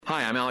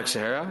I'm Alex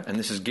Sahara, and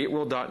this is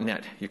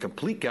GateWorld.net, your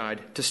complete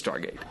guide to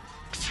Stargate.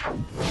 For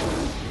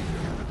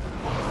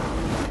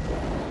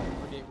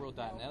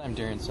GateWorld.net, I'm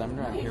Darren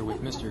Sumner. I'm here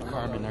with Mr.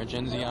 Carmen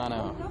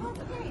Argenziano.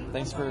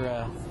 Thanks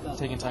for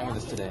taking time with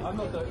us today.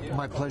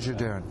 My pleasure,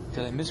 Darren.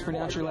 Did I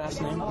mispronounce your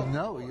last name?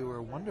 No, you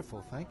were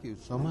wonderful. Thank you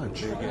so much.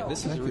 Very good.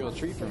 This is a real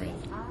treat for me.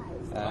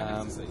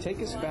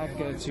 Take us back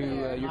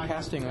to your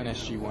casting on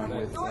SG-1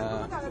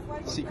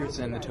 with Secrets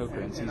and the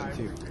Tok'ra in Season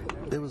 2.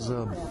 It was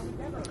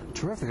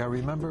terrific. I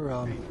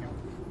remember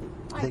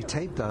they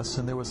taped us,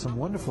 and there were some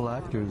wonderful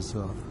actors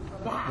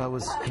I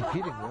was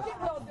competing with.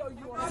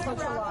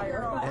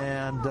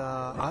 And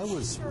I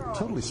was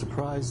totally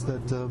surprised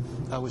that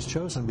I was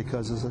chosen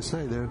because, as I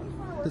say,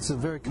 it's a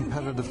very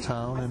competitive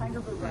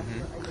town,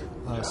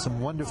 and some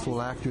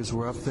wonderful actors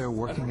were up there,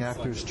 working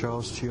actors,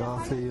 Charles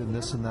Ciaffi and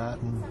this and that.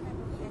 And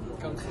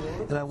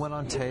I went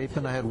on tape,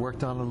 and I had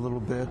worked on it a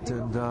little bit,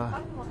 and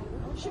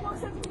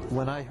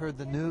when I heard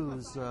the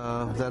news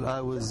that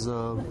I was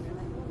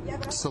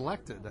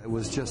selected, it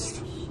was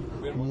just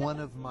one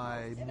of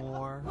my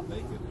more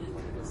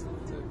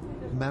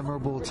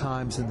memorable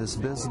times in this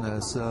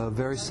business.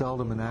 Very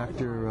seldom an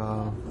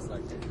actor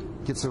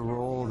gets a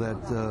role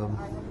that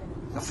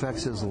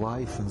affects his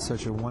life in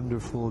such a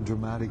wonderful,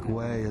 dramatic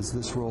way as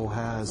this role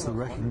has. The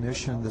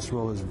recognition this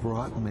role has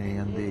brought me,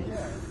 and the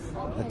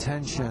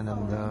attention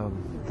and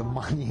the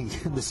money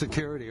and the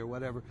security or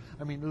whatever.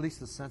 I mean, at least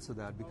the sense of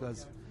that,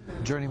 because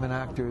journeyman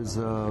actors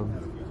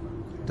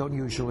don't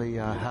usually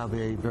have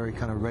a very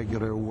kind of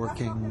regular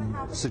working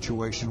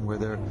situation where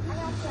they're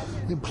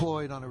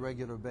employed on a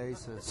regular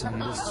basis,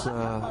 and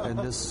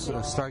this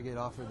Stargate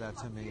offered that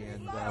to me,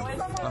 and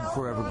I'm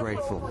forever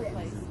grateful.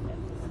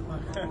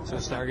 So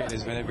Stargate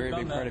has been a very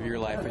big part of your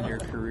life and your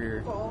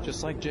career,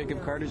 just like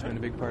Jacob Carter's been a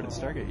big part of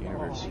the Stargate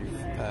universe.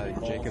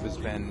 Jacob has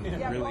been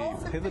really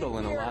pivotal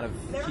in a lot of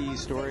key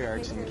story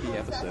arcs and key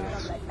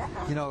episodes.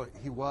 You know,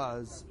 he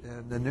was,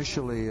 and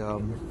initially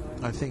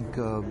I think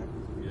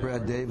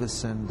Brad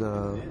Davis and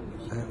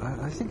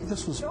I think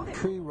this was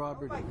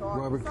pre-Robert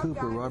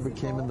Cooper. Robert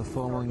came in the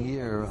following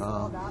year,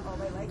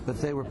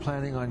 but they were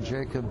planning on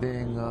Jacob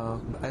being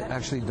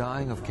actually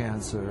dying of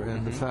cancer,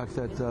 and the fact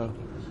that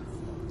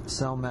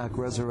Selmak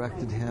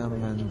resurrected him,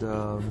 and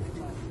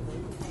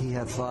he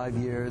had 5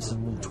 years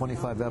and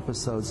 25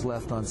 episodes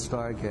left on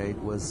Stargate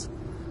was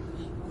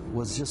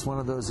just one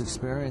of those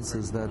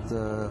experiences that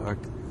are,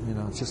 you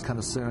know, just kind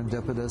of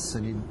serendipitous,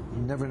 and you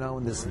never know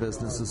in this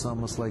business. It's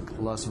almost like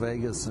Las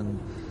Vegas and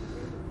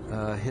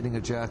hitting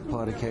a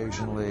jackpot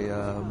occasionally.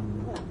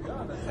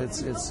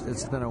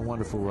 It's been a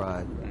wonderful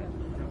ride.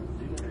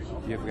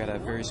 You've got a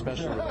very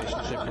special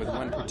relationship with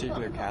one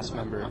particular cast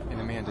member in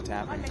Amanda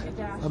Tapping.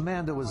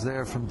 Amanda was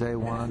there from day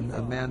one.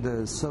 Amanda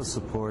is so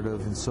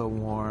supportive and so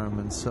warm,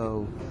 and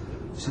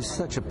she's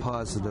such a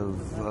positive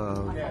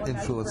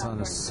influence on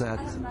a set.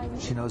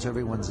 She knows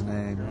everyone's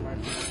name.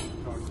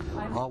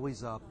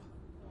 Always up,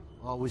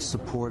 always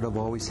supportive,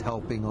 always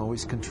helping,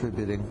 always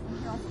contributing.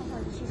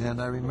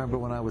 And I remember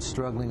when I was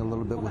struggling a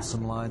little bit with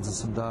some lines and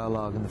some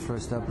dialogue in the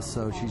first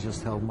episode, she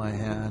just held my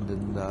hand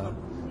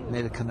and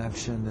made a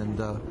connection,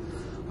 and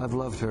I've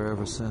loved her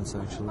ever since,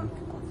 actually.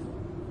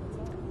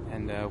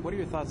 And what are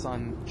your thoughts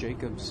on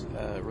Jacob's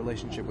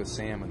relationship with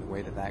Sam and the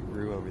way that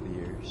grew over the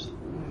years?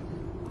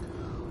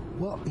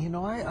 Well, you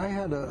know, I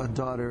had a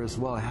daughter as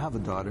well. I have a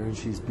daughter, and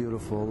she's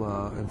beautiful.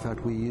 In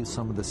fact, we used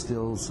some of the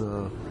stills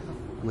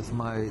with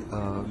my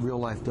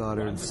real-life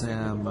daughter and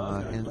Sam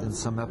in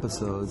some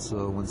episodes.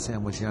 When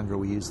Sam was younger,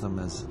 we used them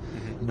as,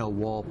 you know,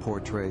 wall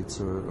portraits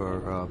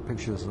or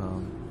pictures,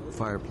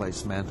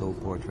 fireplace mantle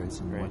portraits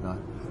and whatnot.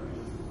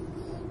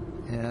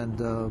 And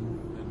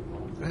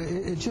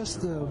it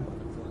just...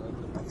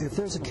 if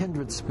there's a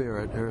kindred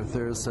spirit, or if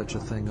there is such a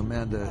thing,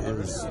 Amanda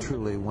is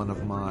truly one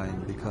of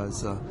mine,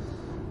 because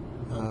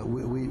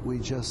we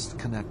just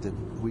connected.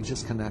 We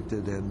just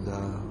connected, and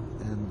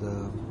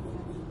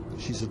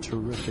she's a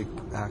terrific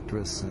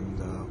actress and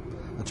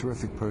a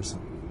terrific person.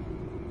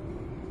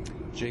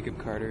 Jacob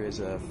Carter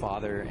is a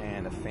father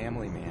and a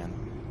family man.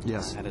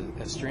 Yes. Had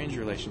a strange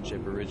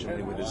relationship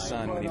originally with his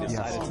son when he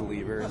decided to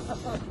leave Earth.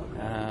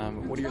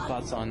 What are your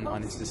thoughts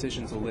on his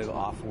decision to live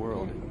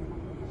off-world?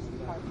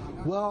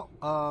 Well,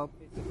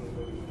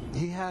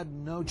 he had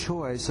no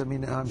choice. I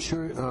mean, I'm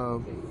sure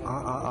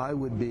I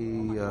would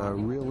be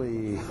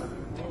really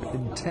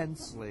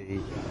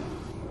intensely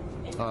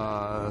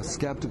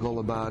skeptical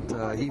about,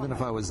 even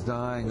if I was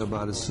dying,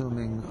 about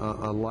assuming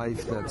a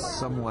life that's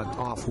somewhat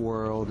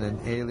off-world and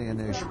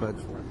alienish, but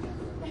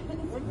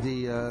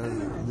the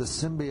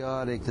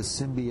symbiotic, the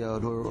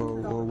symbiote,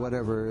 or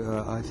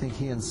whatever, I think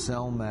he and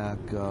Selmak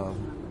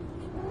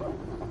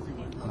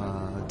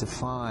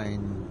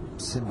define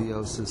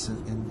symbiosis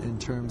in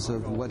terms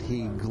of what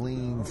he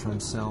gleaned from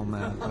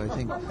Selmak. I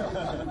think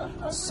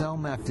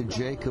Selmak to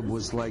Jacob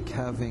was like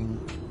having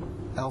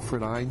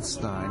Alfred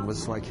Einstein,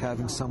 was like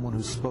having someone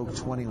who spoke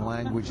 20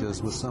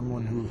 languages, was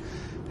someone who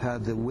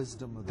had the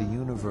wisdom of the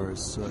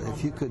universe.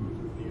 If you could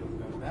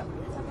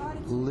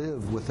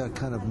live with that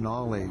kind of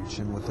knowledge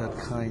and with that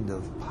kind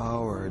of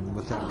power and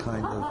with that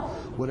kind of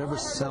whatever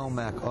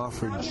Selmak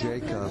offered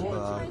Jacob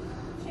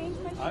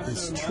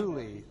is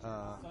truly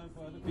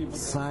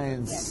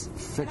science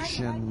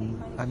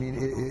fiction. I mean,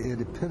 it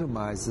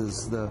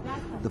epitomizes the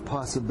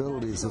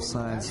possibilities of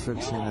science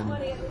fiction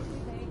and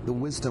the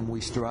wisdom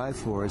we strive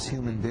for as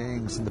human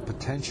beings and the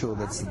potential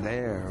that's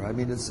there. I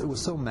mean, it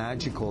was so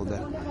magical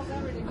that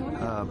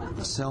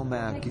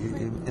Selmak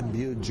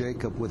imbued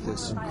Jacob with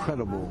this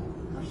incredible,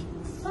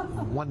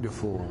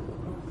 wonderful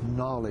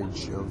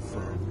knowledge of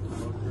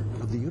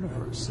the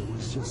universe. It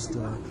was just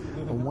a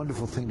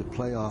wonderful thing to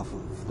play off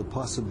of. The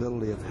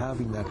possibility of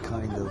having that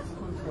kind of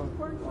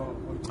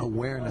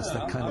awareness,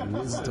 that kind of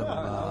wisdom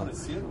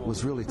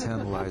was really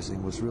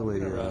tantalizing, was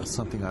really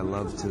something I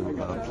loved to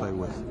play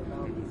with.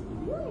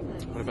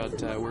 What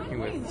about working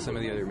with some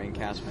of the other main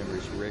cast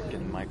members, Rick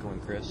and Michael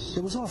and Chris?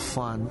 It was all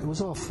fun. It was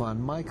all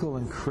fun. Michael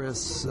and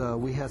Chris,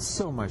 we had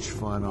so much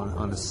fun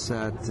on a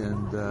set,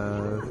 and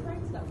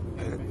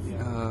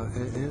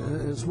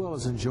as well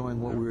as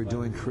enjoying what we were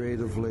doing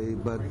creatively.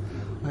 But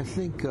I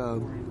think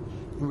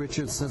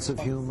Richard's sense of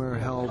humor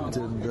helped,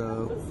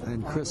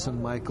 and Chris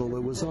and Michael.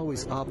 It was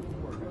always up.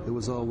 It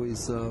was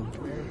always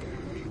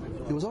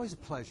a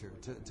pleasure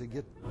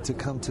to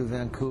come to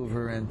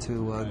Vancouver and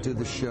to do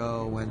the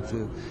show and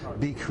to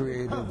be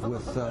creative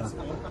with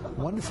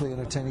wonderfully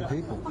entertaining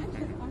people.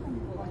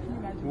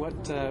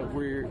 What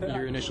were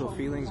your initial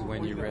feelings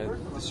when you read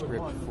the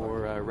script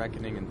for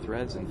Reckoning and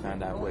Threads and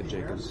found out what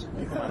Jacob's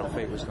final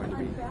fate was going to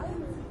be?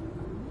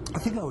 I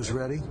think I was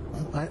ready.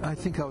 I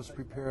think I was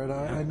prepared.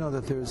 I know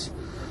that there's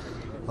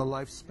a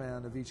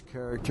lifespan of each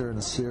character in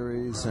a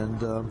series,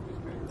 and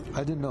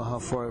I didn't know how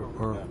far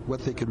or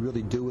what they could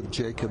really do with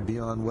Jacob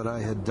beyond what I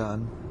had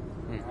done.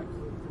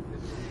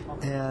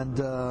 And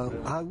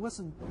I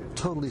wasn't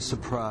totally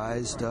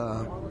surprised.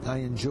 I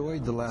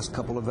enjoyed the last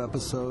couple of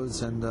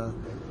episodes, and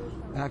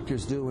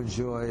actors do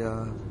enjoy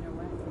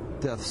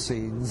death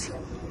scenes.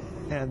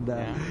 And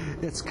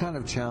it's kind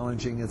of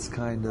challenging. It's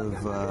kind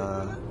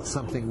of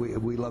something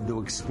we love to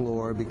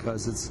explore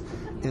because it's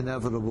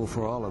inevitable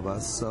for all of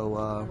us.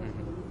 So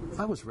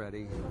I was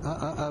ready.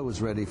 I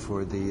was ready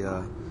for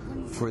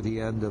the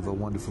end of a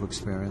wonderful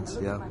experience.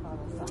 Yeah.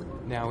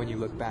 Now, when you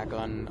look back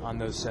on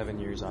those 7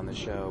 years on the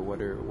show,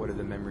 what are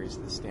the memories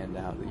that stand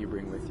out that you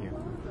bring with you?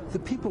 The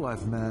people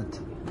I've met.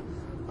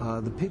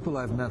 The people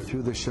I've met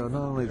through the show,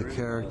 not only the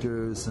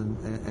characters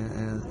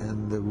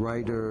and the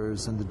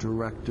writers and the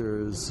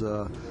directors,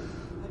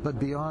 but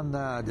beyond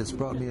that, it's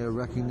brought me a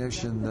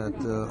recognition that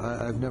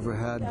I've never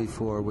had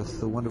before with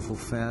the wonderful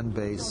fan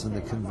base and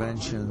the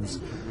conventions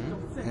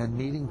and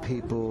meeting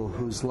people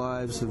whose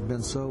lives have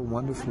been so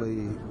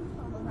wonderfully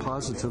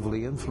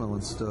positively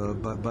influenced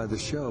by the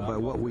show, by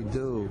what we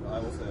do,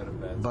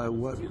 by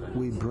what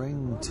we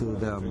bring to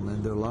them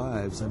in their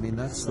lives. I mean,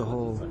 that's the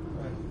whole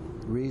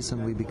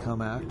reason we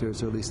become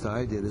actors, or at least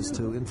I did, is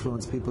to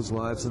influence people's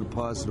lives in a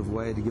positive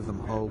way, to give them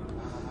hope,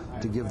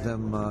 to give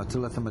them, to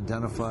let them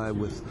identify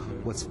with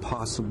what's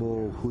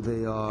possible, who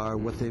they are,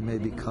 what they may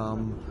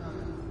become.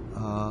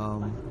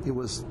 It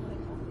was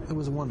a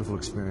wonderful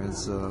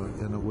experience,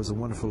 and it was a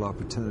wonderful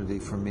opportunity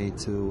for me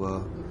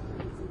to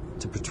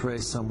portray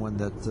someone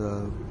that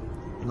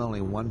not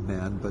only one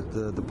man, but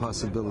the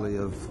possibility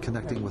of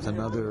connecting with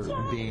another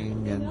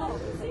being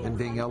and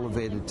being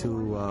elevated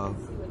to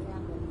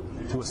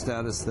a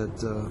status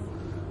that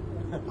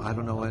I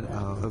don't know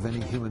of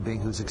any human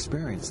being who's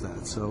experienced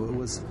that. So it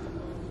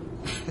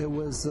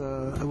was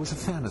a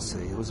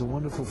fantasy. It was a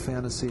wonderful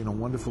fantasy and a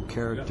wonderful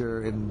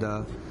character, and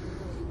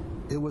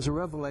it was a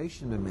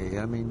revelation to me.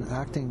 I mean,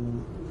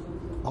 acting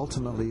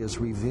ultimately is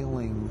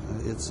revealing.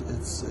 It's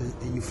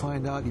you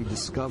find out, you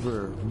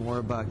discover more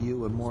about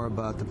you and more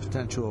about the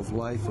potential of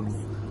life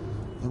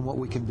and what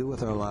we can do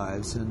with our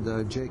lives.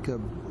 And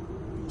Jacob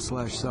 /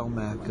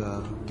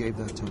 Selmak gave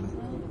that to me.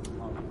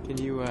 Can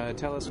you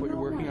tell us what you're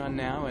working on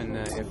now, and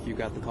if you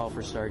got the call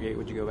for Stargate,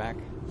 would you go back?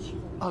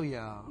 Oh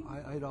yeah,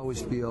 I'd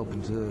always be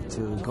open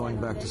to going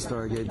back to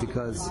Stargate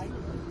because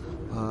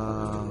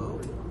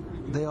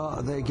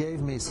they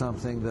gave me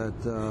something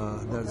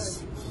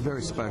that's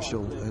very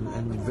special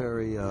and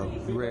very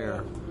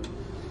rare.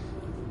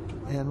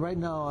 And right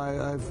now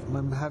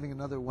I'm having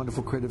another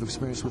wonderful creative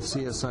experience with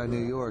CSI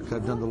New York.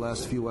 I've done the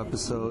last few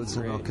episodes,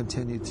 and I'll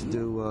continue to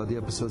do the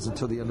episodes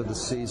until the end of the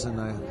season.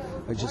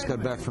 I just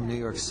got back from New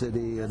York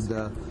City, and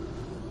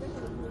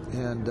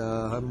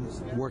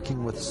I'm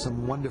working with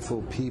some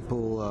wonderful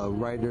people,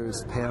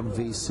 writers. Pam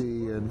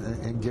Vesey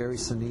and Gary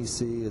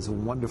Sinise is a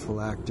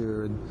wonderful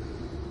actor, and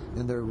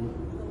they're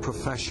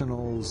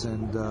professionals,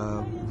 and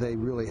they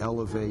really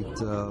elevate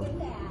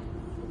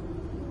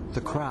the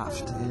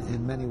craft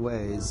in many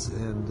ways,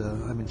 and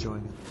I'm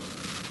enjoying it.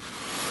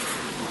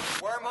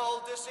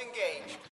 Wormhole disengaged.